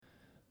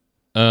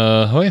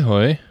Hoy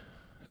hoy.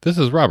 This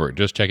is Robert,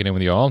 just checking in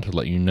with you all to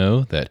let you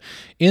know that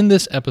in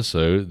this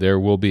episode, there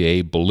will be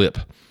a blip.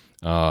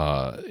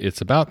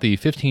 It's about the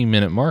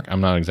 15-minute mark.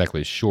 I'm not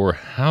exactly sure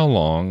how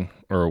long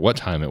or what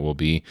time it will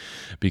be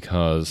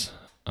because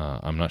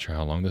I'm not sure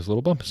how long this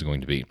little bump is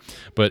going to be.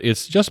 But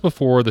it's just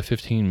before the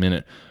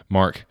 15-minute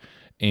mark,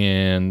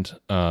 and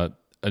I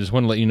just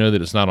want to let you know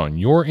that it's not on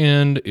your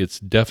end. It's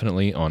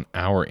definitely on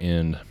our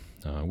end.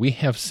 We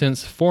have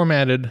since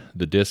formatted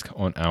the disc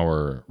on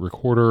our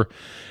recorder,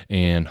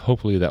 and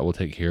hopefully that will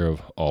take care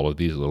of all of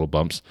these little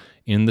bumps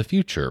in the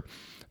future.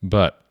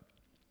 But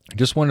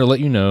just wanted to let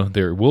you know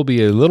there will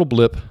be a little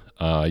blip.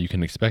 You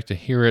can expect to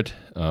hear it,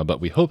 but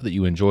we hope that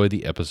you enjoy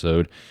the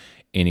episode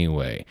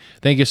anyway.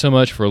 Thank you so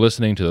much for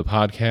listening to the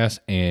podcast,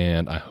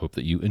 and I hope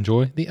that you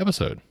enjoy the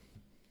episode.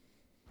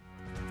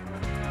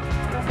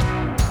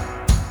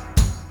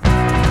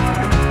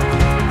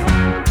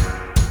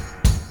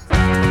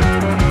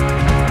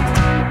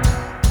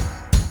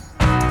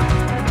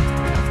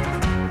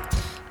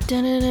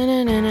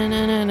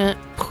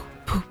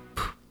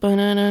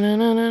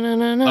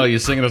 Oh, you're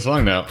singing a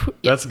song now.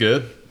 That's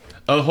good.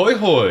 Ahoy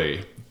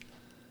hoy.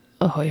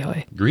 Ahoy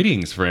hoy.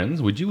 Greetings,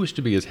 friends. Would you wish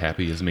to be as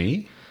happy as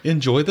me?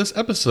 Enjoy this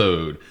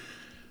episode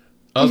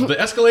of the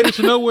Escalator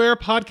to Nowhere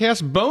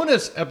podcast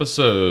bonus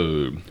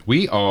episode.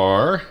 We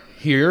are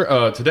here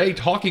today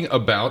talking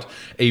about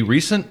a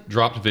recent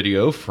dropped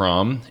video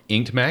from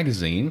Inked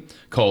Magazine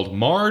called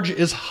Marge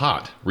is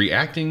Hot,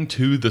 reacting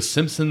to the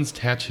Simpsons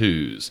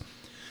tattoos.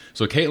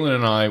 So Caitlin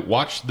and I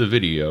watched the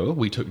video.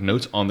 We took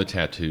notes on the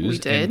tattoos. We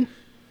did.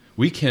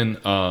 We can...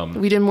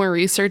 we did more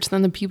research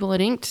than the people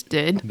at Inked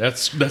did. That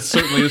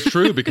certainly is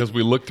true because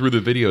we looked through the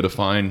video to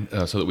find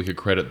so that we could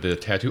credit the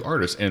tattoo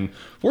artist. And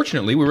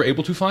fortunately, we were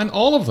able to find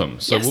all of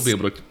them. So We'll be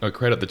able to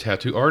credit the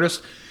tattoo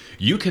artist.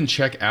 You can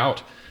check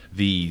out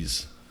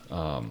these...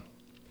 I'm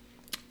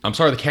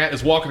sorry, the cat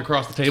is walking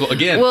across the table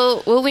again.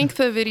 We'll link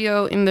the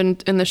video in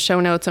the show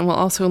notes, and we'll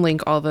also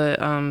link all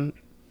the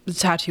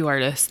tattoo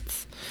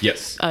artists'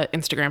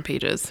 Instagram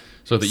pages.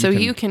 So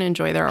you can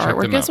enjoy their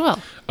artwork as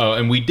well.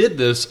 And we did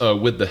this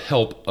with the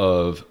help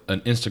of an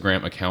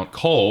Instagram account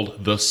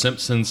called The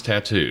Simpsons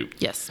Tattoo.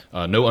 Yes.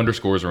 No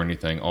underscores or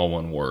anything, all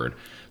one word.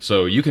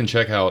 So you can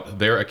check out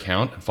their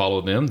account and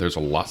follow them. There's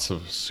lots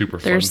of super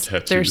fun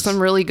tattoos. There's some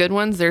really good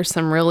ones. There's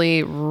some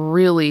really,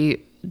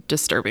 really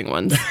disturbing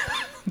ones.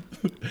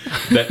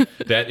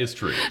 That is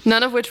true.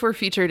 None of which were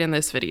featured in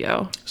this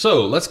video.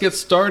 So let's get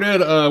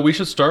started. We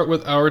should start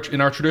with in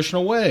our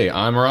traditional way.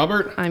 I'm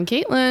Robert. I'm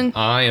Caitlin.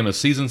 I am a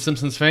seasoned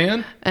Simpsons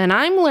fan. And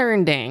I'm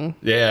learning.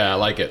 Yeah, I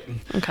like it.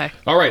 Okay.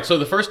 All right. So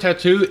the first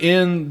tattoo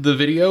in the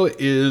video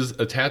is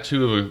a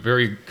tattoo of a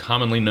very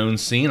commonly known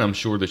scene. I'm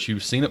sure that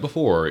you've seen it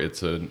before. It's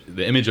the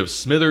image of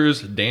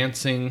Smithers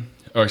getting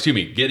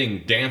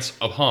danced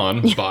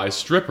upon by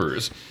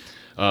strippers.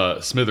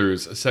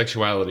 Smithers'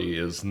 sexuality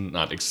is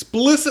not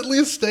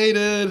explicitly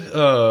stated,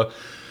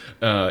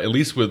 at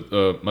least with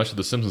much of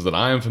The Simpsons that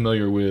I am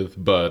familiar with,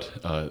 but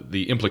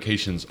the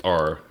implications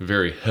are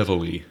very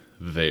heavily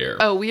there.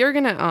 Oh, we are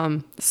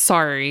gonna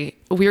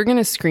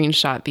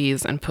screenshot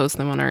these and post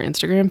them on our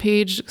Instagram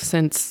page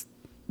since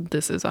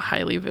this is a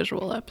highly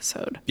visual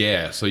episode.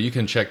 Yeah, so you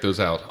can check those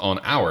out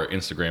on our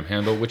Instagram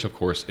handle, which of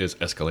course is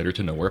Escalator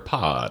to Nowhere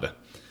Pod.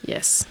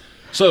 Yes.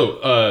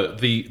 So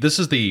this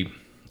is the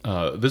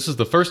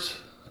first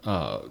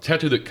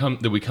tattoo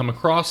that we come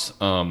across,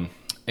 and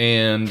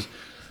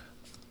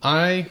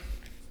I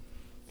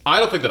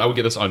don't think that I would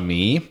get this on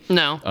me.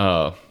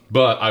 No.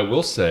 But I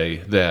will say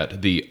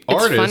that the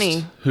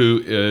artist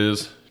who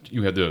is,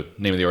 you had the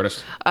name of the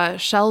artist?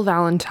 Shell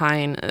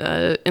Valentine,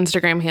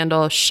 Instagram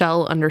handle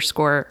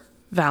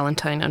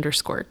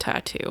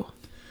Shell_Valentine_tattoo.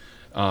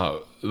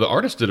 The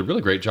artist did a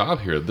really great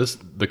job here.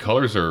 The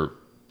colors are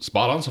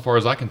spot on so far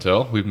as I can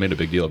tell. We've made a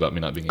big deal about me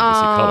not being able to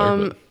see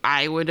color. But...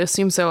 I would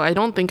assume so. I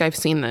don't think I've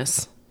seen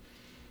this.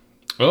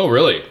 Oh,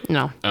 really?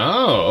 No.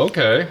 Oh,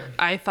 okay.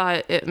 I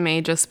thought it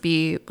may just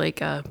be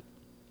like a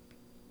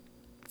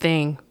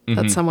thing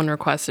that someone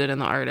requested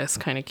and the artist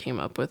kind of came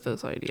up with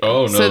this idea.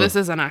 Oh, no. So this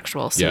is an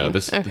actual scene. Yeah,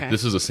 this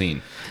is a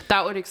scene.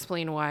 That would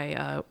explain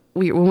why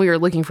when we were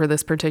looking for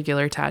this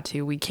particular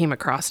tattoo, we came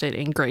across it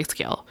in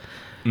grayscale.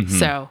 Mm-hmm.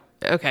 So,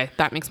 okay,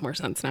 that makes more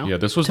sense now. Yeah,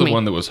 this was the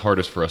one that was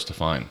hardest for us to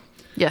find.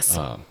 Yes.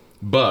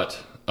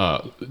 But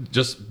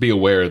just be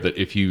aware that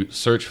if you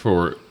search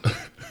for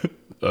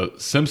a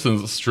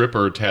Simpsons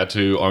stripper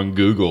tattoo on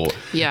Google,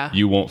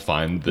 you won't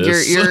find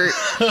this.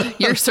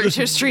 Your search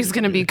history is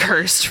going to be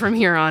cursed from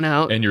here on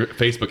out. And your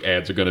Facebook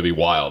ads are going to be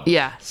wild.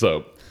 Yeah.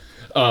 So,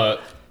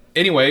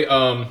 anyway,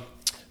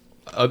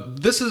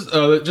 this is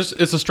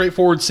it's a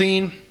straightforward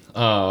scene.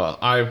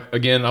 I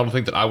don't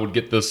think that I would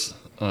get this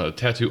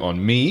tattoo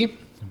on me,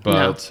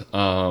 but...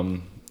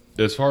 No.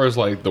 As far as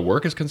like the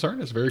work is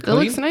concerned, it's very clean. It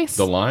looks nice.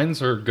 The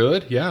lines are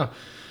good. Yeah,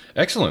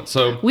 excellent.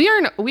 So we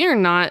are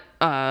not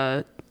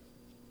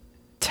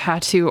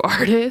tattoo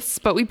artists,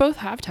 but we both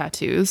have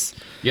tattoos.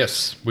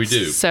 Yes, we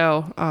do.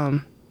 So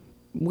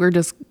we're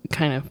just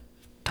kind of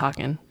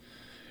talking.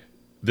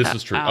 This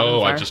is true.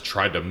 Oh, I just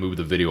tried to move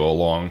the video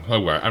along.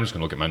 Oh, I'm just going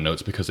to look at my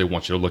notes because they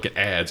want you to look at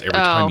ads every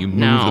time you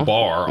move the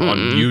bar on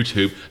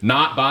YouTube.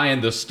 Not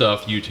buying this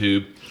stuff,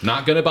 YouTube.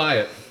 Not going to buy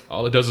it.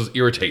 All it does is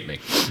irritate me.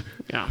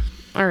 Yeah.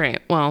 All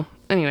right. Well,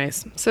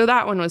 anyways, so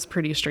that one was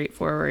pretty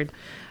straightforward.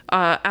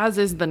 As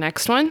is the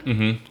next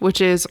one,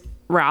 which is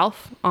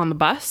Ralph on the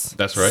bus.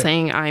 That's right.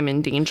 Saying I'm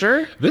in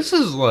danger. This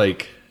is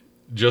like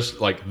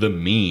just like the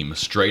meme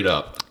straight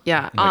up.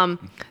 Yeah. Like,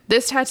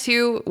 this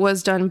tattoo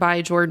was done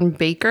by Jordan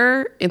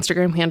Baker,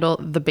 Instagram handle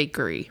The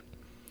Bakery.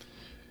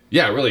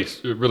 Yeah, really,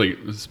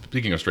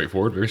 speaking of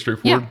straightforward, very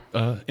straightforward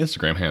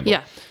Instagram handle.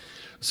 Yeah.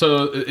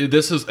 So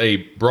this is a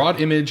broad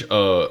image,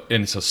 and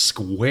it's a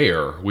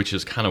square, which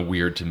is kind of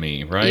weird to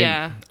me, right?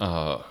 Yeah.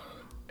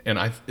 And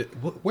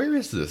where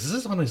is this? Is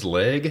this on his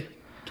leg?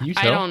 Can you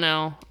tell?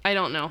 I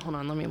don't know. Hold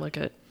on, let me look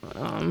at.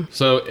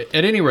 So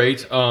at any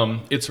rate,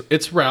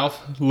 it's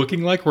Ralph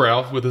looking like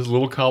Ralph with his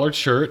little collared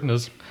shirt and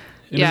his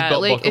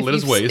belt buckle at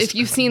his waist. If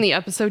you've seen the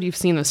episode, you've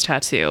seen this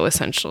tattoo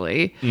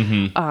essentially.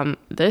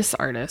 This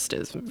artist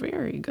is a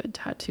very good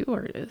tattoo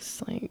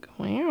artist. Like,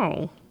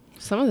 wow,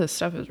 some of this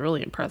stuff is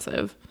really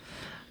impressive.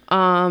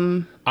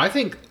 I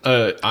think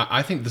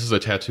this is a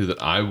tattoo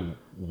that I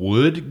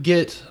would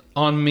get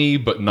on me,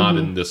 but not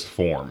in this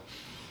form.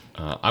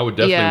 I would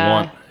definitely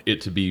want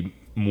it to be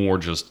more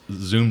just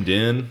zoomed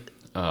in.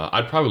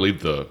 I'd probably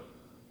leave the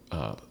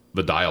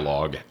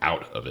dialogue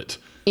out of it.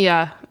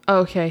 Yeah.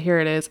 Okay, here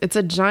it is. It's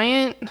a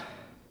giant...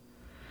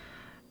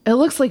 It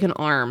looks like an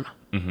arm.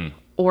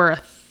 Or a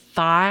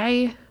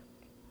thigh.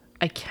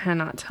 I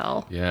cannot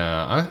tell.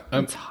 Yeah.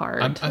 It's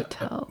hard to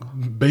tell.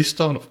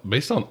 Based on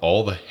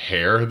all the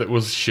hair that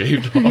was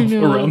shaved off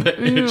around the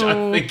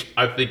edge,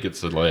 I think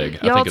it's a leg.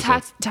 Y'all,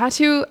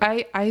 tattoo...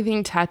 I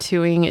think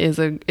tattooing is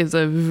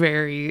a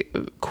very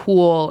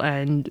cool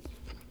and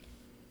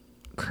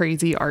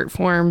crazy art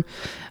form,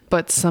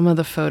 but some of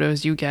the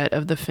photos you get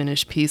of the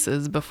finished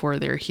pieces before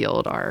they're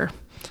healed are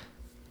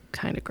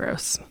kind of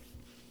gross.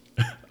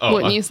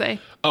 Wouldn't you say?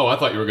 Oh, I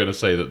thought you were going to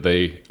say that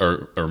they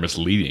are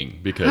misleading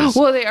because...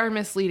 Well, they are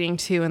misleading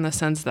too in the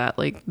sense that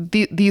like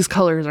these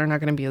colors are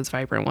not going to be as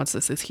vibrant once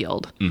this is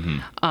healed.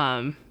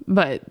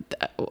 But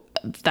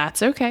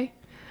that's okay.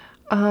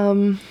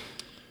 One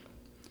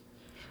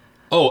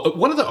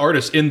of the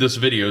artists in this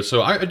video,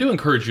 so I do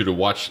encourage you to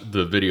watch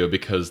the video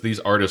because these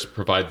artists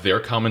provide their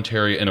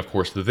commentary, and of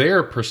course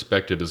their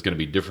perspective is going to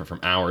be different from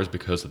ours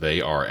because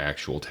they are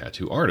actual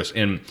tattoo artists,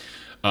 and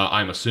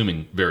I'm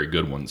assuming very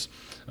good ones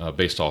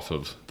based off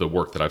of the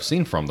work that I've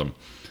seen from them.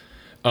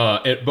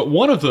 But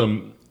one of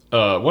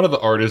the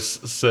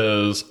artists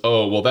says,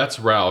 "Oh, well, that's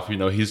Ralph. You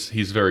know,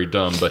 he's very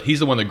dumb, but he's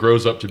the one that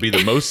grows up to be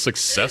the most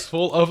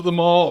successful of them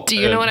all." Do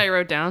you know what I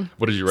wrote down?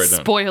 What did you write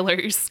down?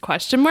 Spoilers!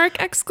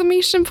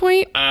 Exclamation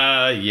point.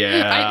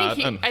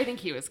 Yeah. I think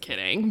he was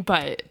kidding,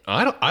 but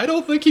I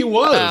don't think he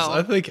was.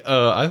 I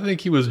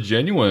think he was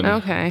genuine.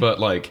 Okay. But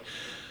like,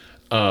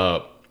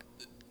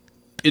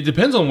 it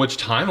depends on which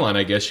timeline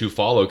I guess you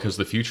follow because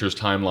the Futures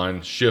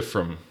timeline shift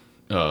from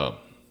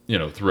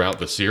throughout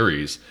the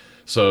series.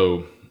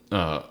 So.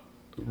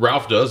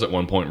 Ralph does at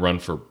one point run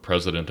for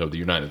president of the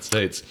United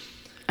States.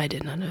 I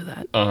did not know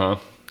that.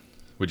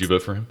 Would you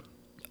vote for him?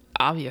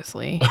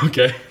 Obviously.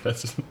 Okay.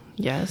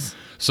 Yes.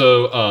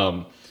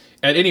 So,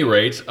 at any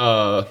rate,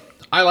 I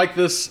like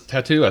this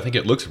tattoo. I think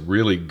it looks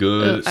really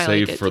good,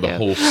 save for the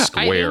whole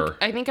square.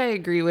 I think I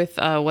agree with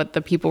what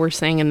the people were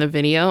saying in the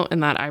video,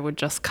 and that I would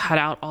just cut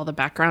out all the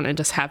background and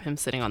just have him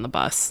sitting on the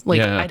bus.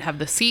 I'd have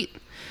the seat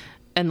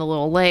and the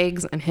little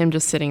legs and him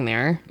just sitting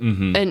there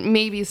and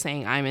maybe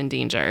saying I'm in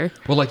danger.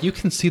 Well, like you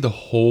can see the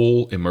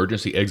whole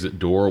emergency exit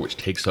door, which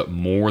takes up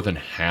more than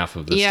half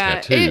of this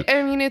tattoo.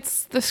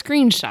 It's the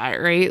screenshot,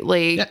 right?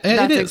 Like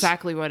that's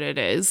exactly what it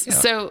is. Yeah.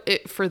 So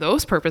for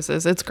those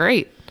purposes, it's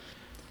great.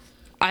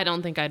 I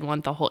don't think I'd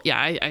want the whole... Yeah,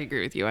 I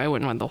agree with you. I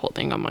wouldn't want the whole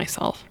thing on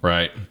myself.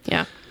 Right.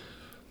 Yeah.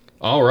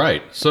 All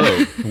right.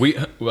 So we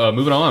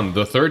moving on.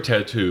 The third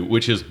tattoo,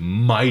 which is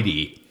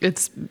mighty.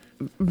 It's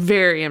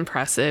very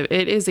impressive.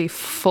 It is a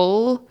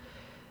full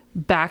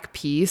back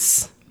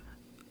piece.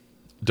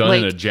 Done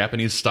in a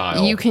Japanese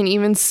style. You can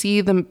even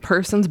see the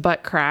person's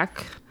butt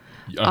crack.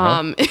 You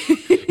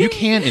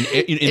can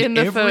in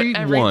every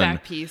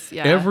back piece.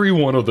 Yeah. Every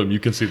one of them, you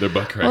can see their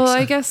butt cracks. Well,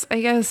 I guess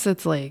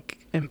it's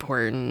like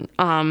important.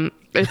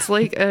 It's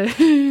like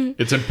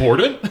it's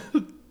important.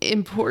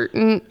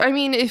 Important. I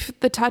mean, if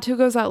the tattoo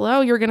goes that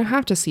low, you're gonna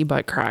have to see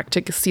butt crack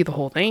to see the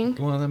whole thing.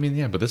 Well, I mean,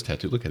 yeah, but this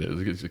tattoo, look at it.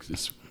 It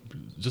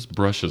just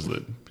brushes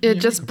it. It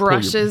just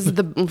brushes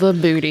the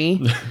booty,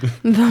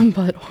 the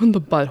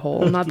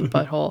butthole, not the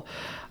butthole.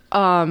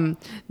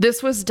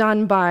 This was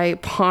done by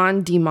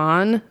Pawn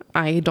Demon.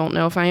 I don't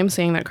know if I am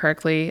saying that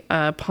correctly.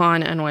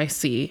 Pawn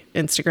NYC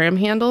Instagram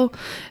handle.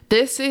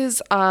 This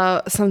is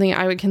something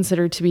I would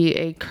consider to be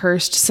a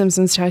cursed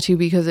Simpsons tattoo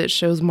because it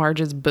shows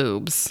Marge's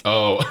boobs.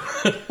 Oh,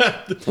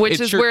 which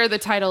is where the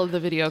title of the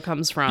video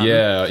comes from.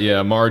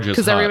 Yeah, Marge is.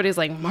 Because everybody's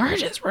like,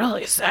 Marge is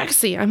really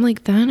sexy. I'm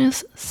like, that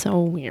is so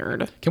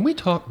weird. Can we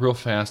talk real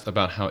fast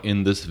about how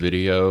in this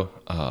video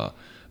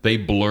they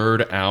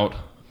blurred out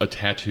a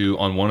tattoo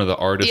on one of the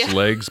artist's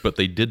legs, but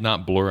they did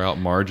not blur out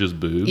Marge's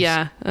boobs.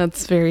 Yeah,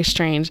 that's very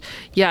strange.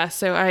 Yeah,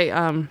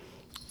 so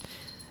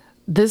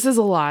this is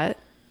a lot,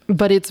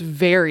 but it's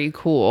very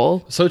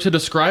cool. So to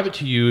describe it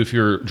to you, if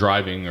you're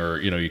driving or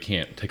you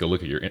can't take a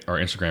look at our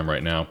Instagram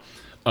right now,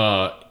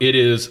 it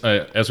is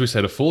as we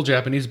said, a full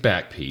Japanese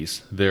back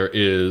piece. There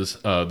is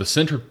the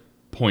center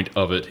point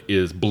of it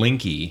is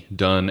Blinky,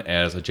 done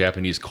as a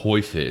Japanese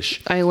koi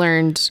fish. I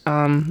learned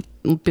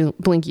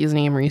Blinky's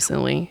name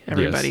recently.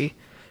 Everybody. Yes,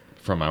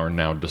 from our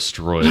now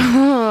destroyed.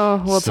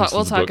 We'll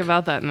talk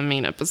about that in the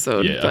main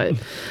episode. Yeah.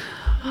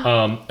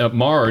 But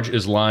Marge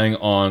is lying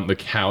on the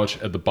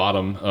couch at the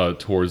bottom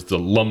towards the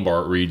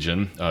lumbar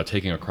region,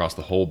 taking across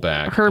the whole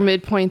back. Her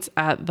midpoint's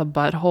at the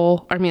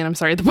butthole. I'm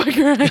sorry, the butt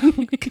crack.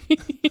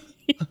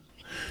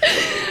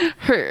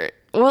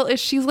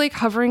 She's like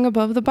hovering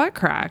above the butt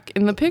crack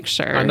in the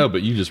picture. I know,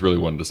 but you just really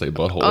wanted to say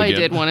butthole again. I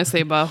did want to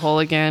say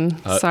butthole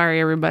again. Sorry,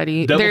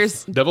 everybody.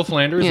 Devil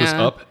Flanders is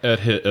up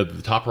at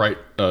the top right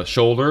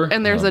shoulder.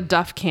 And there's a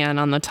Duff can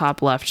on the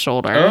top left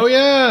shoulder. Oh,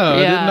 yeah. I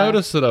didn't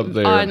notice it up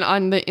there.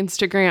 On the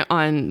Instagram,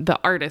 on the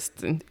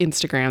artist's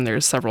Instagram,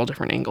 there's several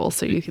different angles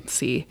so you can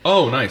see.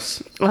 Oh,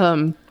 nice.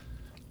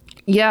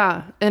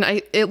 Yeah. And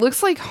it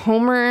looks like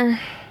Homer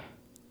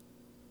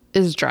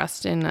is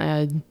dressed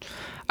in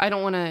I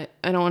don't want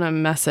to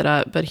mess it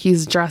up, but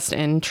he's dressed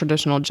in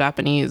traditional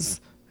Japanese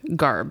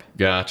garb.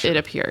 Gotcha. It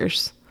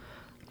appears.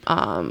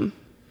 Yeah.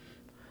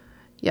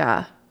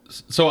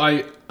 So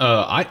I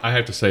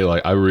have to say,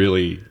 like, I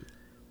really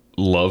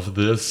love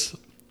this.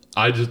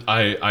 I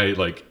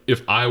like,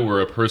 if I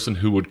were a person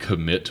who would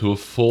commit to a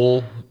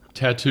full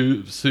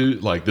tattoo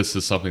suit, like, this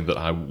is something that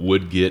I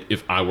would get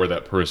if I were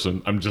that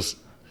person.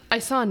 I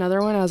saw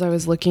another one as I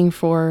was looking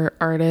for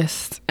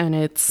artists, and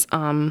it's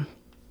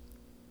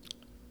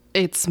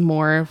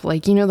more of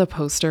like, the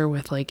poster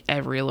with like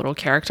every little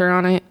character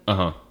on it.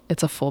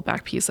 It's a full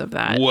back piece of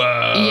that. Whoa.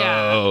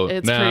 Yeah,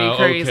 it's pretty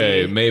crazy.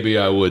 Okay, maybe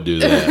I would do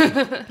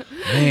that.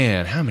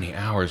 Man, how many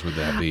hours would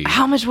that be?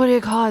 How much would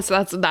it cost?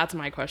 That's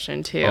my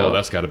question too. Oh,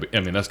 that's got to be.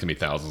 I mean, that's gonna be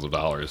thousands of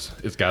dollars.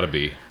 It's got to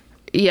be.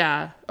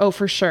 Yeah. Oh,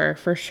 for sure.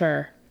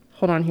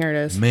 Hold on, here it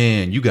is.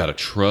 Man, you got to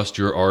trust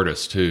your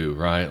artist too,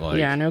 right? Like.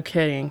 Yeah, no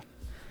kidding.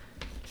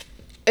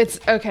 It's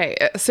okay.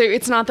 So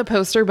it's not the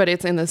poster, but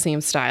it's in the same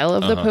style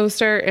of the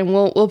poster, and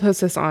we'll post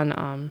this on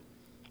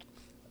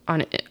our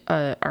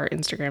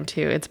Instagram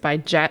too. It's by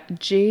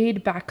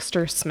Jade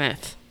Baxter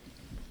Smith.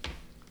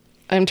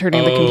 I'm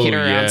turning the computer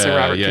around so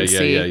Robert can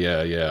see.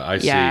 Yeah. I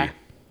see.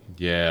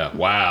 Yeah.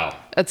 Wow.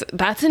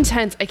 That's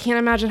intense. I can't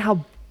imagine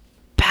how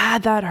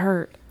bad that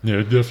hurt. Yeah,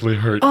 it definitely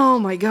hurt. Oh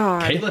my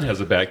god. Caitlin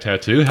has a back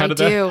tattoo. How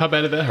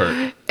bad did that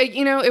hurt?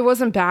 It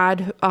wasn't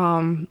bad.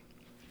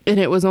 And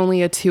it was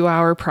only a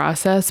 2-hour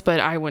process, but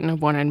I wouldn't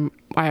have wanted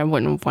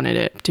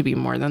it to be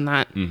more than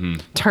that. Mm-hmm.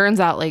 Turns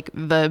out like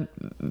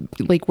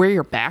where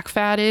your back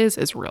fat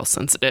is real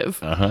sensitive.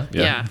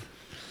 Yeah.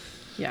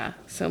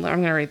 So I'm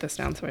going to write this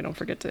down so I don't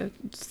forget to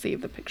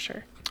save the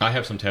picture. I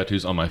have some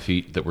tattoos on my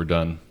feet that were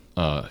done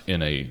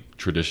in a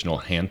traditional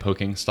hand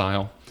poking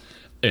style.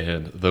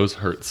 And those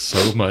hurt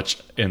so much,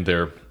 and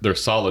they're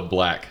solid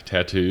black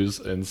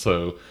tattoos. And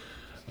so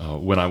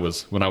when I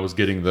was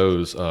getting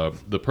those,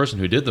 the person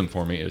who did them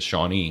for me is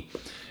Shawnee,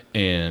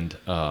 and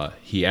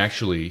he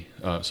actually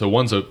so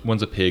one's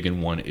a pig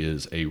and one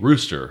is a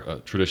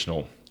rooster,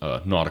 traditional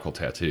nautical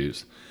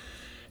tattoos,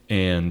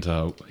 and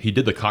he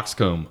did the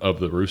coxcomb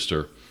of the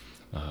rooster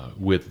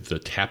with the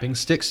tapping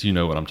sticks. You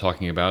know what I'm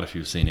talking about if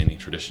you've seen any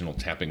traditional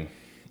tapping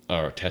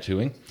or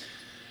tattooing.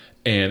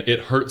 And it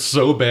hurt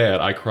so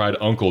bad, I cried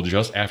uncle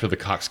just after the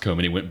coxcomb,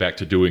 and he went back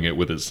to doing it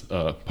with his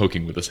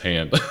poking with his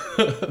hand.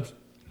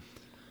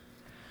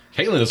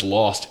 Caitlin is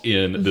lost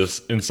in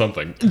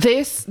something.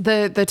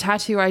 The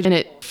tattoo I did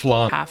it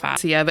flan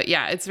half-assed. Yeah, but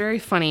yeah, it's very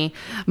funny.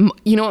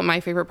 You know what my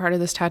favorite part of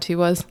this tattoo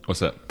was?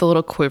 What's that? The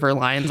little quiver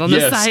lines on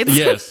the sides.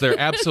 Yes, they're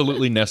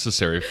absolutely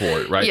necessary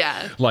for it, right?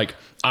 Yeah. Like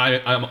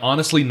I'm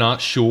honestly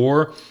not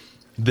sure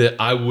that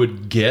I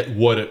would get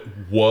what it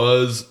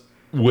was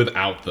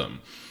without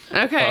them.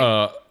 Okay.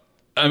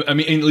 I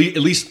mean,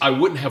 at least I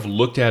wouldn't have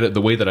looked at it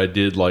the way that I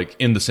did, like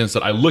in the sense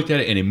that I looked at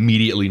it and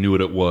immediately knew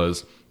what it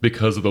was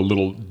because of the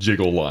little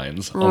jiggle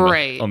lines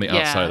on the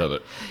outside of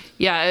it.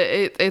 Yeah,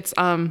 it's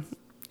one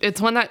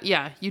that,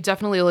 you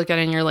definitely look at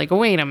it and you're like,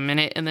 wait a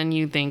minute, and then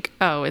you think,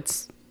 oh,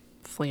 it's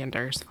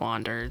Flanders.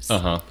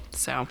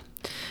 So,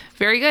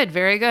 very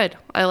good.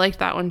 I liked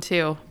that one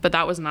too, but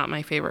that was not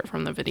my favorite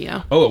from the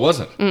video. Oh, it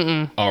wasn't?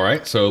 Mm-mm. All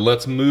right, so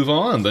let's move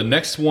on. The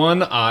next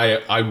one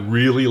I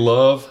really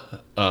love.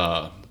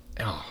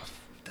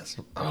 This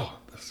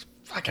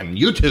fucking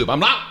YouTube.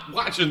 I'm not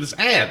watching this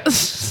ad.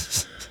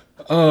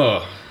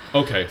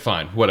 Okay,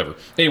 fine, whatever.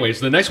 Anyways,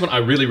 the next one I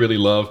really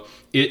love.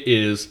 It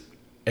is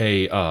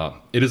a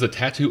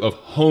tattoo of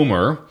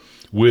Homer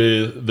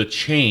with the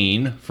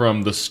chain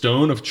from the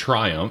Stone of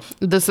Triumph.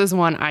 This is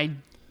one I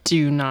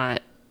do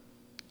not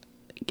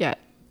get.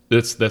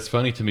 That's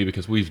funny to me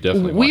because we've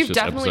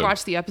definitely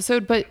watched the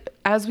episode, but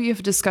as we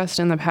have discussed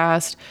in the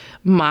past,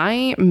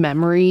 my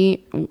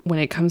memory when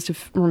it comes to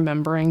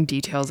remembering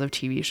details of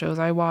TV shows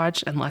I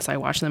watch, unless I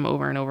watch them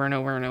over and over and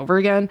over and over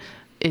again,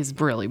 is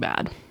really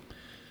bad.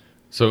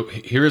 So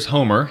here is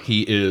Homer.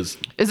 He is...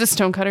 Is this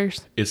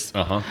Stonecutters? It's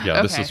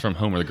yeah. This is from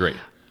Homer the Great.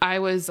 I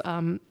was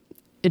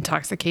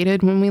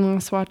intoxicated when we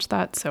last watched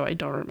that, so I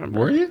don't remember.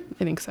 Were you?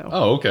 I think so.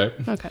 Oh, okay.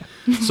 Okay.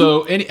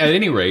 So at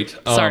any rate,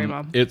 Sorry,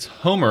 Mom. It's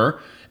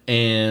Homer,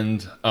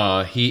 and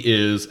he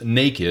is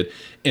naked,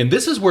 and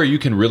this is where you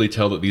can really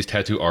tell that these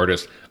tattoo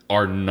artists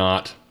are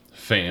not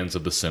fans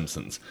of The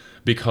Simpsons,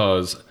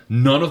 because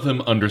none of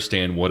them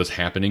understand what is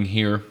happening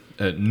here.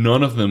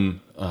 None of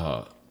them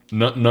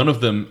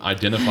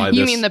identify this.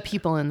 You mean the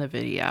people in the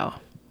video,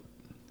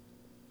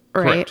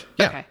 right? Correct.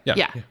 Yeah.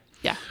 Okay.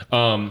 Yeah.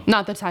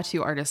 Not the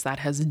tattoo artist that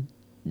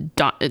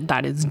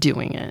is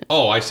doing it.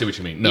 Oh, I see what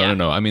you mean.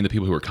 No. I mean the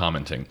people who are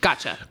commenting.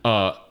 Gotcha.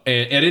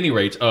 And at any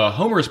rate,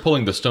 Homer is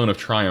pulling the Stone of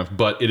Triumph,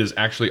 but it is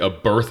actually a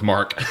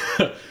birthmark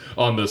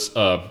on this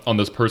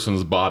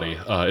person's body.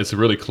 It's a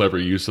really clever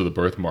use of the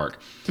birthmark.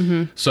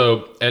 Mm-hmm.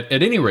 So at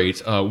any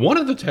rate, one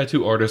of the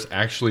tattoo artists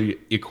actually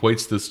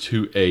equates this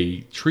to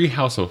a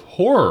Treehouse of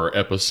Horror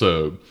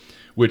episode,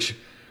 which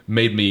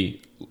made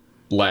me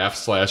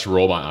laugh /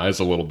 roll my eyes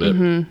a little bit.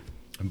 Mm-hmm.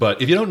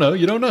 But if you don't know,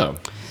 you don't know.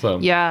 So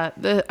yeah,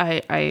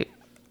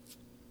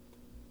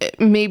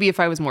 maybe if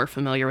I was more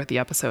familiar with the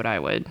episode, I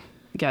would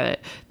get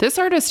it. This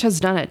artist has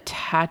done a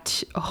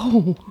tattoo.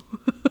 Oh,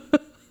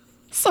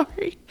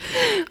 sorry.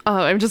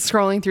 I'm just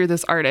scrolling through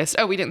this artist.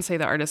 Oh, we didn't say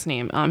the artist's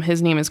name.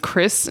 His name is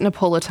Chris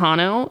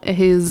Napolitano.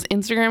 His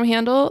Instagram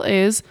handle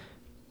is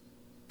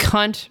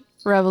Cunt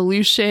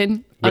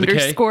Revolution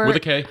underscore with a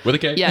K.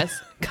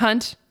 Yes,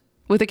 Cunt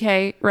with a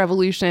K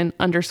Revolution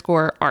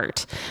underscore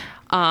art.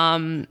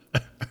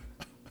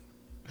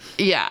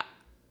 Yeah.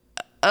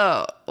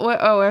 I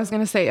was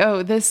going to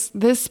say,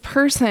 this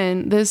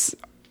person, this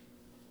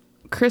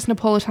Chris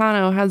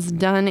Napolitano has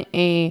done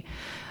a,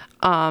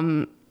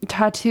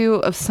 tattoo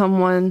of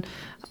someone.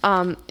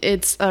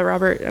 It's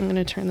Robert, I'm going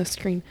to turn the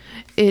screen.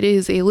 It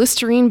is a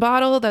Listerine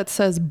bottle that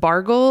says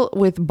Bargle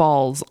with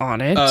balls on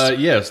it.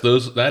 Yes,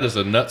 that is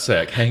a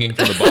nutsack hanging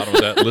from the bottom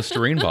of that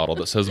Listerine bottle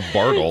that says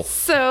Bargle.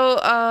 So,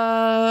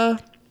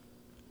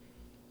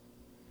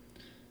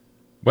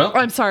 well,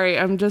 I'm sorry.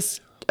 I'm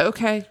just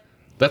okay.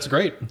 That's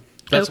great.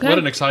 What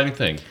an exciting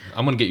thing.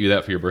 I'm going to get you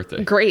that for your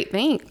birthday. Great.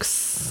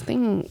 Thanks.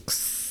 The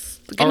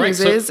good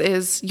news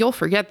is you'll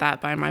forget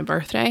that by my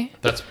birthday.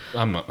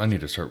 I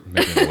need to start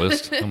making a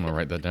list. I'm going to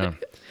write that down.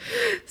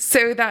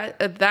 So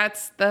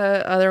that's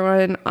the other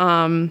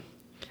one.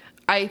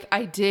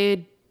 I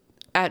did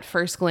at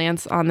first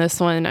glance on this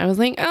one. I was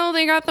like, oh,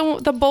 they got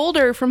the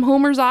boulder from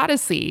Homer's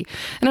Odyssey.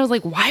 And I was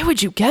like, why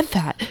would you get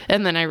that?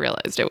 And then I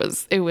realized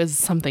it was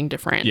something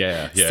different.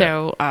 Yeah.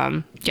 So,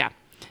 yeah.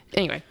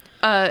 Anyway.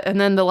 And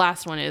then the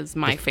last one is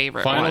my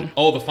favorite one.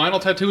 Oh, the final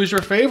tattoo is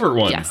your favorite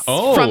one. Yes.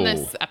 Oh. From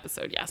this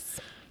episode, yes.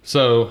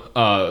 So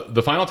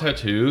the final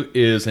tattoo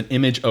is an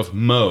image of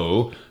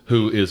Moe,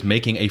 who is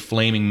making a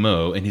flaming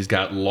Moe, and he's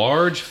got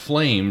large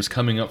flames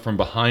coming up from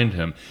behind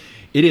him.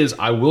 It is,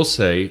 I will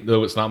say,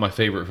 though it's not my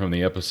favorite from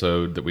the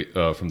episode that we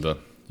from the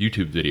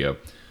YouTube video,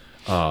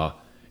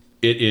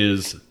 it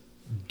is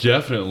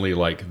definitely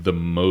like the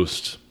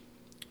most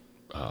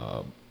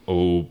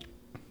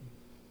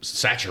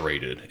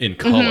saturated in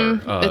color.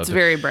 Mm-hmm. It's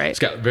very bright. It's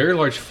got very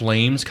large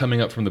flames coming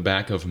up from the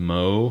back of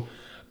Moe.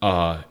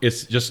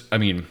 It's just, I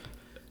mean,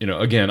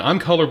 again, I'm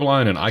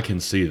colorblind and I can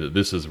see that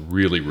this is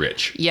really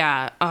rich.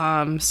 Yeah.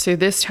 So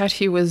this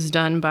tattoo was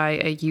done by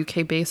a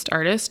UK-based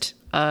artist.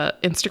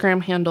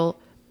 Instagram handle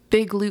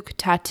Big Luke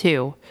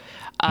Tattoo.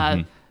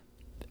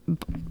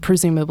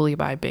 Presumably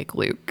by Big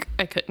Luke.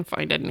 I couldn't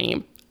find a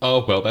name.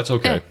 Oh, well, that's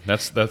okay.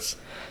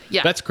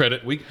 That's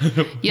credit. We did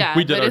our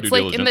due diligence. But it's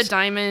like in the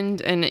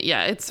diamond, and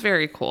yeah, it's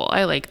very cool.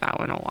 I like that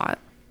one a lot.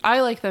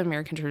 I like the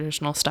American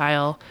traditional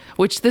style,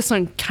 which this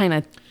one kind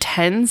of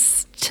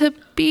tends to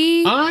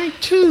be. I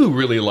too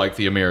really like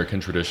the American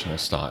traditional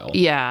style.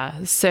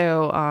 Yeah.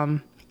 So,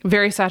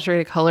 very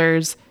saturated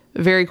colors,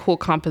 very cool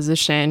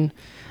composition.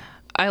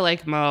 I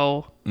like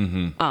Moe.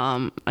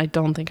 Mm-hmm. I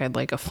don't think I'd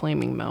like a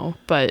flaming Moe,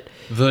 but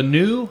the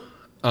new.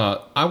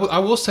 I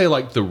will say,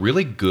 like, the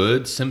really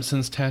good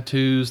Simpsons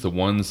tattoos, the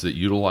ones that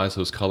utilize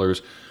those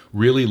colors,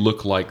 really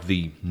look like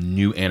the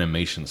new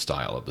animation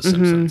style of the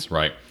Simpsons,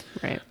 right?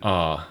 Right.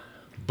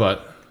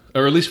 But,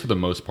 or at least for the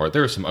most part,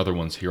 there are some other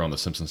ones here on the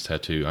Simpsons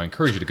tattoo. I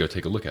encourage you to go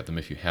take a look at them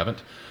if you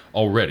haven't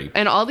already.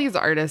 And all these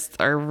artists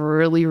are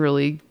really,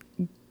 really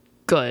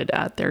good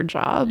at their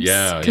jobs.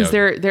 Yeah. Because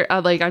they're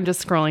like, I'm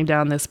just scrolling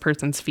down this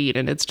person's feed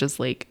and it's just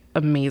like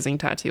amazing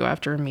tattoo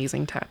after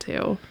amazing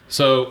tattoo.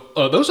 So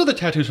those are the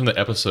tattoos from the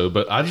episode,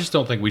 but I just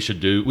don't think we should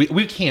do.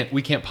 We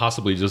can't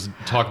possibly just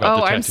talk about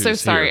the tattoos. I'm so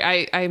sorry.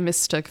 Here. I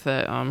mistook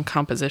the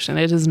composition.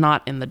 It is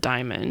not in the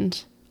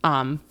diamond,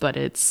 but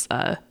it's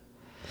a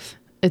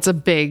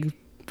big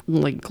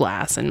like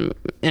glass. And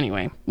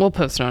anyway, we'll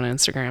post it on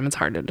Instagram. It's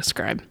hard to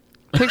describe.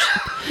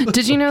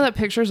 Did you know that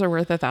pictures are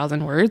worth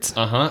 1,000 words?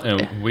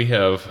 And we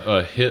have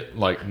hit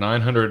like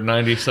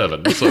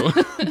 997. So,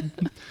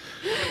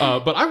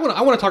 but I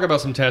want to talk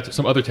about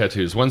some other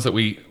tattoos, ones that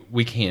we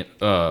can't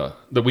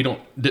that we don't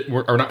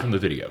are not from the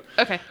video.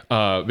 Okay.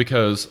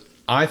 Because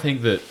I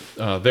think that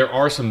there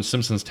are some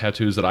Simpsons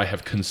tattoos that I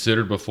have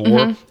considered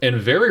before, and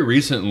very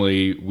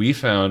recently we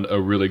found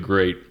a really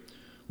great,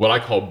 what I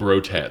call bro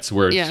tats,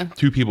 where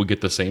two people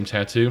get the same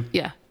tattoo.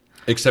 Yeah.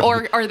 Except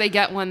or they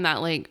get one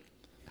that like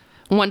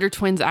Wonder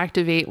Twins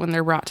activate when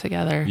they're brought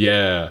together.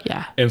 Yeah.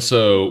 Yeah. And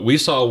so we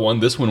saw one.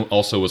 This one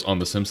also was on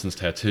the Simpsons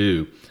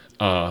tattoo.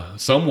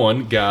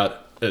 Someone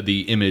got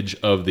the image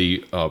of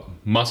the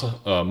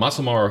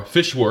Masamar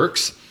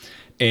Fishworks,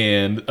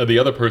 and the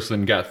other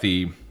person got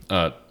the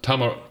how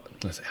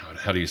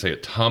do you say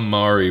it?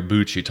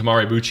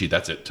 Tamaribuchi.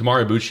 That's it.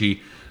 Tamaribuchi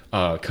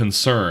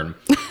concern.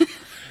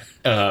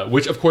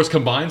 Which of course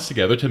combines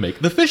together to make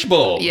the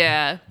fishbowl.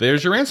 Yeah.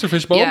 There's your answer,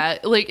 fishbowl. Yeah.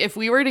 Like if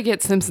we were to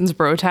get Simpsons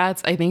bro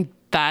tats, I think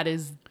that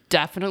is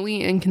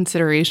definitely in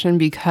consideration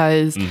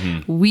because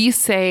we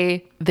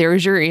say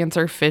there's your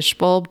answer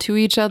fishbowl to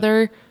each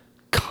other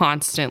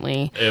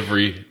constantly.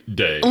 Every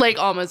day. Like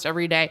almost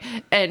every day.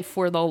 And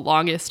for the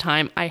longest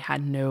time, I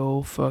had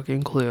no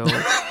fucking clue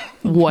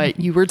what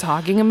you were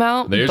talking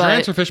about. There's your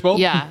answer, fishbowl.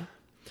 Yeah.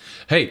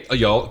 Hey,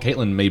 y'all,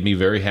 Caitlin made me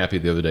very happy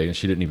the other day, and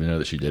she didn't even know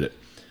that she did it.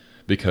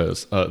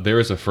 Because there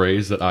is a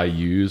phrase that I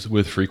use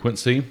with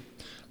frequency.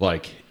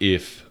 Like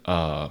if,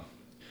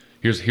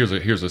 here's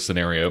a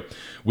scenario.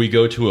 We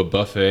go to a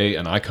buffet,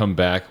 and I come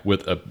back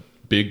with a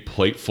big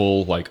plate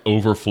full, like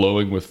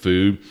overflowing with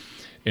food.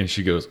 And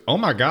she goes, "Oh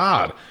my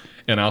God."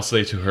 And I'll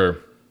say to her,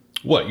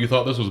 "What, you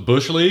thought this was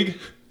Bush League?"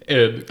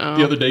 And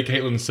the other day,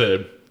 Caitlin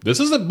said, "This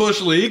isn't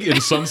Bush League,"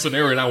 in some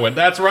scenario. And I went,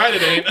 "That's right,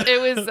 it ain't."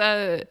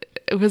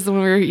 It was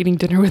when we were eating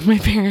dinner with my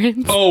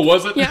parents. Oh,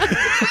 was it? Yeah.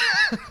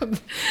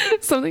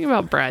 Something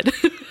about bread.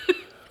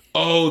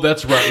 Oh,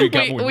 that's right.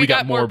 We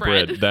got more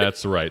bread.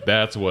 That's right.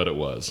 That's what it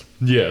was.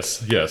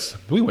 Yes.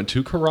 We went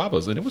to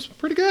Carrabba's, and it was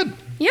pretty good.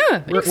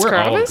 Yeah. We're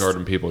Olive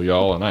Garden people,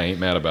 y'all, and I ain't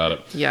mad about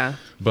it. Yeah.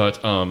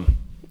 But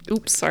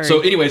oops, sorry. So,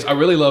 anyways, I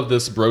really love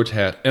this bro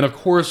tat, and of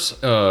course,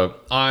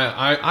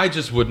 I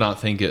just would not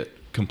think it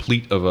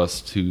complete of us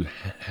to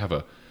have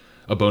a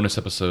bonus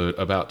episode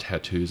about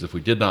tattoos if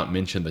we did not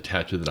mention the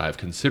tattoo that I've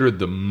considered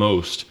the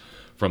most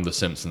from The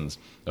Simpsons.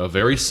 A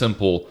very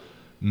simple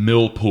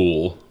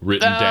millpool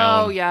written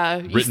down. Oh yeah,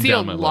 you see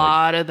a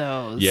lot of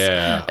those.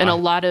 Yeah, and a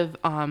lot of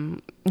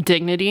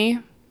dignity.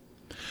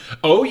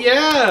 Oh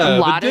yeah, a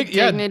lot of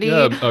dignity.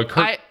 I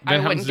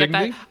wouldn't get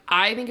that.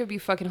 I think it'd be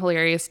fucking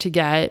hilarious to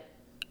get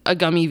a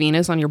gummy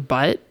Venus on your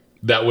butt.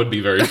 That would be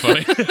very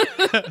funny.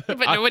 But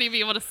nobody would be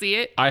able to see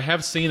it. I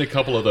have seen a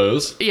couple of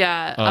those.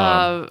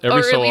 Yeah. Every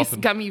or so at least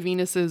often. gummy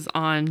Venuses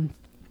on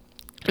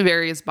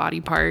various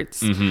body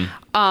parts.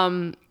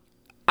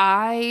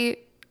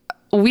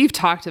 We've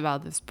talked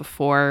about this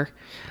before.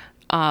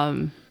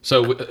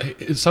 So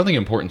something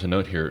important to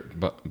note here,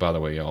 by the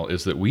way, y'all,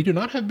 is that we do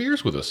not have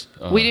beers with us.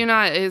 We do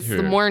not. It's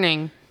the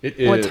morning.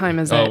 What time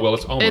is it? Oh, well,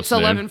 it's almost It's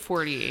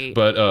 11:48.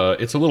 But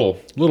it's a little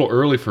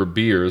early for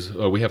beers.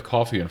 We have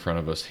coffee in front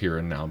of us here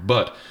and now.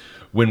 But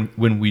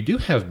when we do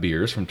have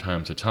beers from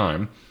time to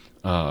time,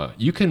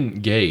 you can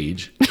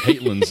gauge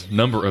Caitlin's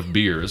number of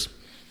beers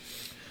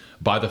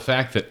by the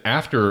fact that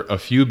after a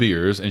few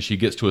beers and she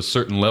gets to a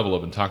certain level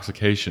of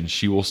intoxication,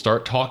 she will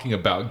start talking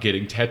about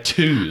getting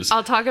tattoos.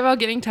 I'll talk about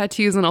getting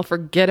tattoos and I'll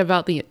forget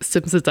about the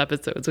Simpsons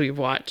episodes we've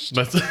watched.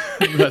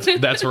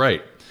 That's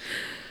right.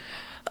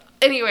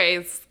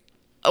 Anyways,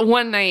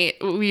 one night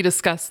we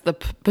discussed the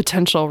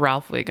potential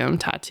Ralph Wiggum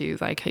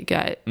tattoos I could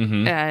get.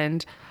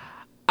 And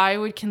I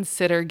would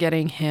consider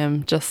getting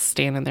him just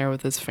standing there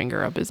with his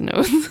finger up his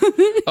nose.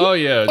 Oh,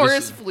 yeah. Or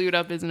his flute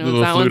up his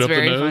nose. That one's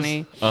very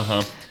funny.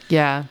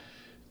 Yeah.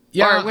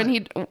 Yeah.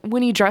 Or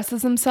when he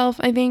dresses himself,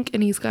 I think,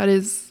 and he's got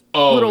his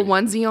little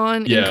onesie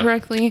on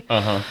incorrectly.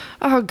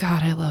 Oh,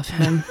 God, I love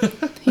him.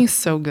 He's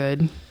so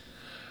good.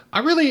 I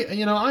really,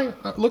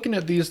 looking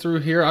at these through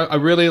here, I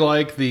really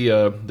like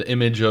the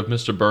image of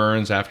Mr.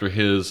 Burns after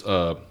his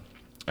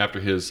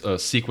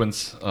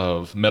sequence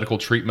of medical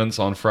treatments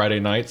on Friday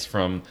nights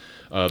from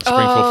the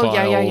Springfield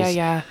Files.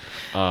 Yeah.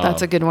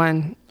 That's a good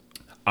one.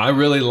 I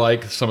really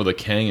like some of the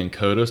Kang and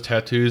Kodos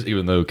tattoos,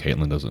 even though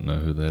Caitlin doesn't know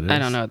who that is. I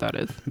don't know what that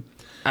is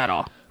at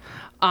all.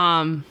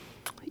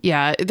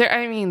 Yeah,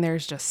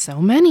 there's just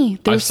so many.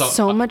 There's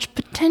so much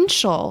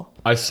potential.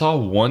 I saw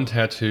one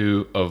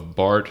tattoo of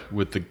Bart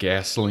with the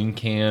gasoline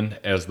can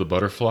as the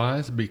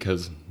butterflies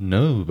because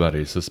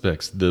nobody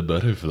suspects the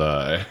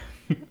butterfly.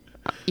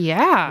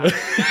 Yeah.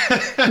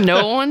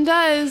 No one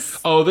does.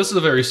 Oh, this is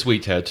a very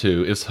sweet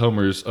tattoo. It's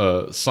Homer's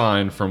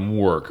sign from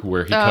work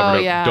where he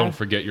covered up, "Don't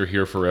forget you're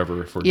here forever,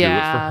 do it for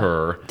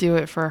her." Do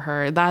it for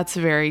her. That's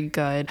very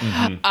good.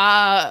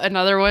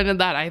 Another one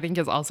that I think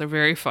is also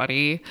very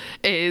funny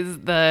is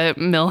the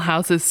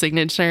Milhouse's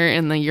signature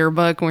in the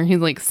yearbook where he's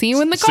like, see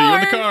you in the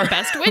car.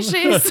 Best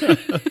wishes.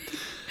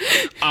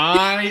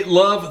 I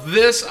love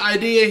this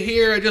idea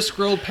here. I just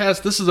scrolled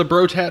past. This is a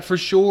bro tat for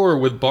sure,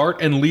 with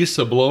Bart and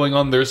Lisa blowing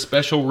on their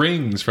special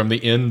rings from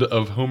the end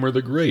of Homer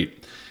the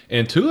Great.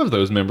 And 2 of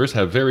those members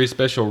have very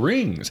special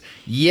rings.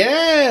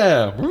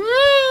 Yeah!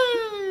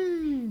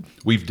 Woo!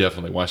 We've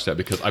definitely watched that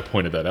because I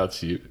pointed that out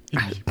to you.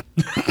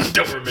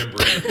 Don't remember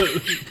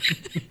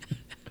it.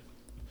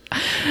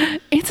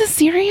 It's a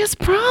serious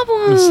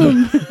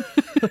problem. Hey,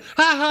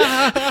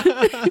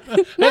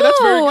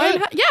 that's very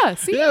good. Yeah,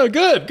 see? Yeah,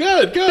 good.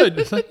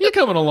 You're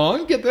coming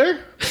along. Get there.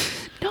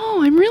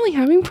 No, I'm really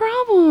having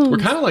problems. We're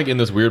kind of like in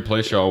this weird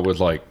place, y'all, with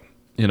like,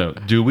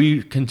 do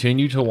we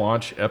continue to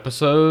watch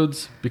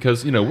episodes?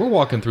 Because, we're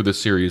walking through this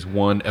series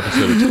 1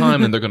 episode at a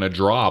time, and they're going to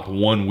drop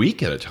 1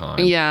 week at a time.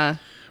 Yeah.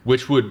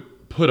 Which would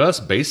put us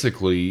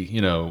basically,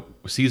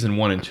 season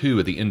 1 and 2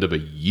 at the end of a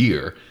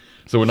year.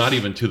 So we're not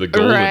even to the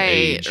golden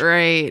age.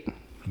 Right.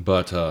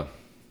 But,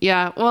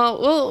 yeah,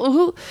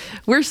 well,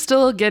 we're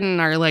still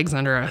getting our legs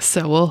under us,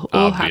 so we'll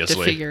have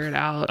to figure it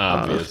out.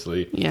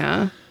 Obviously.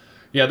 Yeah.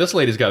 Yeah, this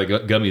lady's got a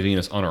gummy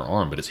Venus on her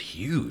arm, but it's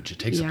huge. It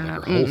takes up like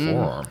her whole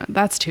forearm.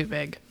 That's too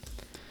big.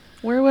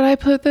 Where would I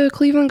put the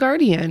Cleveland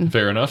Guardian?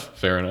 Fair enough.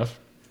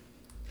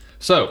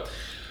 So,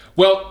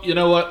 well, you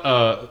know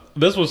what?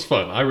 This was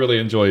fun. I really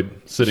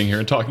enjoyed sitting here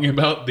and talking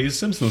about these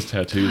Simpsons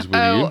tattoos with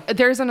you.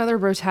 There's another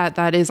bro tat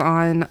that is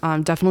on,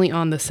 definitely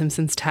on the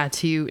Simpsons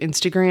tattoo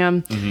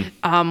Instagram,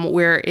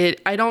 where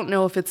I don't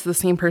know if it's the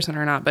same person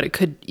or not, but it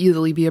could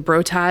easily be a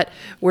bro tat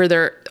where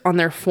they're on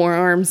their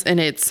forearms and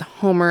it's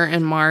Homer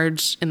and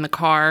Marge in the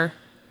car.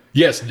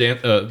 Yes,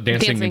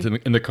 dancing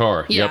in the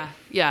car. Yeah, yep.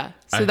 Yeah.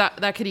 So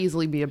that could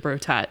easily be a bro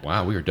tat.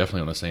 Wow, we are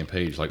definitely on the same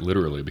page, like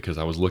literally, because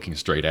I was looking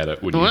straight at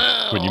it when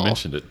you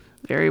mentioned it.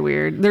 Very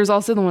weird. There's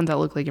also the ones that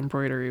look like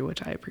embroidery,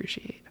 which I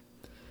appreciate.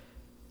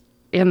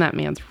 And that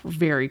man's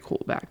very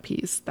cool back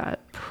piece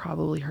that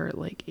probably hurt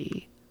like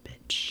a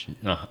bitch.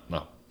 No,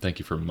 thank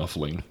you for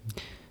muffling.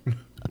 A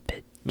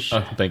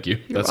bitch. Thank you.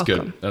 You're That's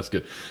welcome. good. That's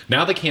good.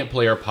 Now they can't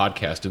play our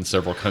podcast in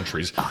several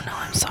countries. Oh no,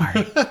 I'm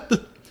sorry.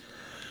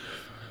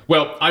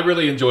 Well, I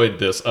really enjoyed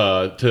this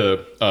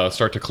to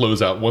start to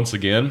close out once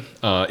again.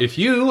 If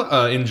you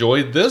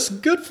enjoyed this,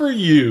 good for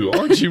you.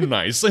 Aren't you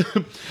nice? Do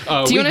you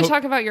want to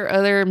talk about your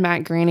other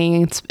Matt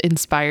Groening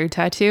inspired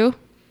tattoo?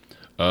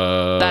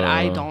 That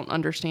I don't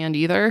understand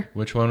either.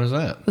 Which one is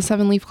that? The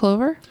 7-leaf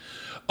clover?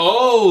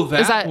 Oh,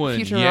 that, is that one.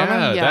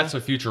 Futurama? Yeah, that's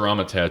a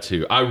Futurama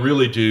tattoo. I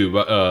really do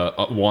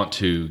want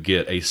to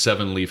get a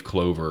 7-leaf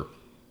clover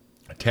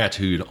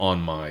tattooed on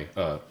my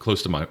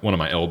close to one of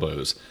my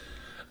elbows.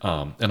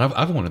 And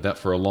I've wanted that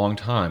for a long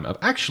time. I've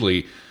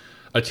actually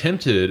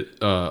attempted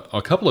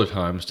a couple of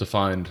times to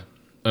find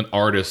an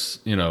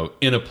artist, in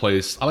a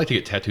place. I like to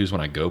get tattoos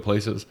when I go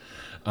places.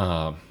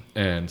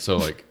 And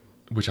so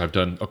which I've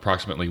done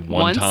approximately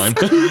one time.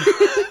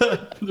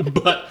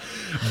 but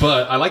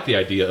I like the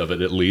idea of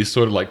it at least,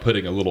 sort of like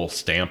putting a little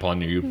stamp on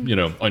you,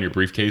 on your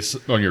briefcase,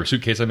 on your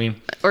suitcase, I mean.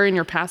 Or in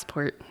your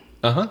passport.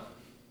 Uh-huh.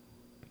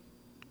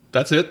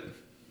 That's it.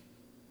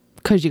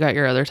 Because you got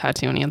your other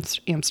tattoo in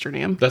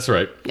Amsterdam. That's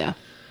right. Yeah.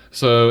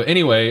 So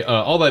anyway,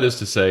 all that is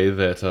to say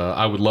that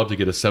I would love to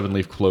get a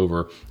 7-leaf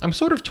clover. I'm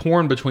sort of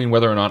torn between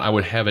whether or not I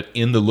would have it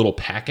in the little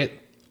packet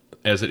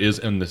as it is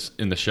in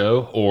the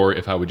show, or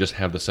if I would just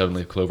have the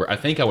 7-leaf clover. I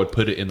think I would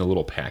put it in the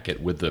little packet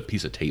with the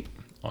piece of tape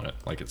on it,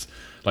 like it's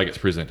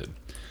presented.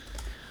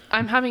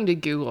 I'm having to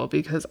Google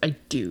because I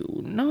do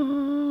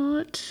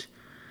not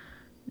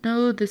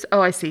know this.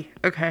 Oh, I see.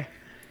 Okay.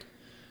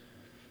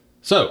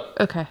 So,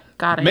 okay,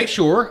 got it. Make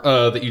sure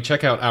that you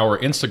check out our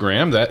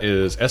Instagram. That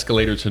is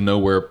Escalator to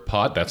Nowhere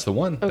Pod. That's the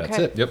one. Okay. That's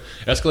it. Yep.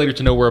 Escalator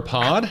to Nowhere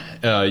Pod.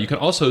 You can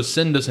also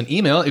send us an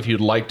email if you'd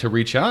like to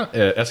reach out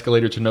at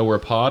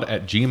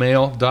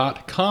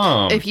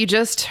escalatortonowherepod@gmail.com. If you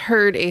just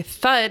heard a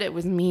thud, it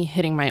was me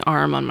hitting my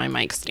arm on my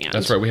mic stand.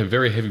 That's right. We have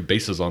very heavy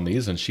bases on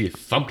these, and she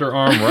thumped her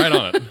arm right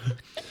on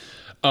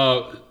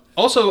it.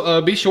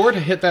 Also, be sure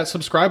to hit that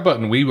subscribe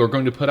button. We are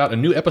going to put out a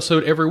new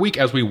episode every week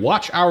as we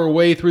watch our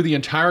way through the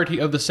entirety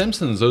of The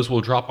Simpsons. Those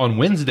will drop on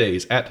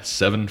Wednesdays at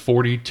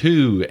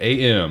 7:42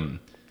 a.m.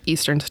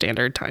 Eastern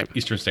Standard Time.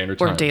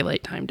 Or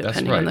Daylight Time,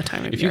 depending on the time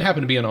of year. If you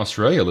happen to be in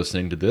Australia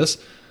listening to this,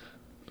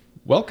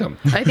 welcome.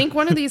 I think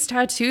one of these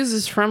tattoos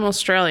is from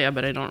Australia,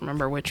 but I don't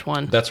remember which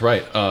one. That's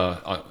right.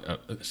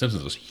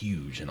 Simpsons was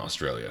huge in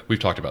Australia. We've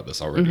talked about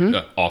this already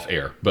off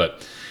air,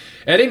 but...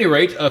 At any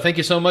rate, thank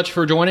you so much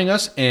for joining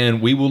us,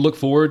 and we will look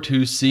forward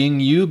to seeing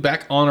you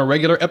back on a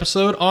regular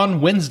episode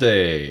on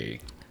Wednesday.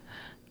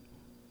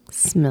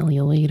 Smell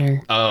you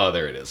later. Oh,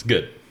 there it is.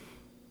 Good.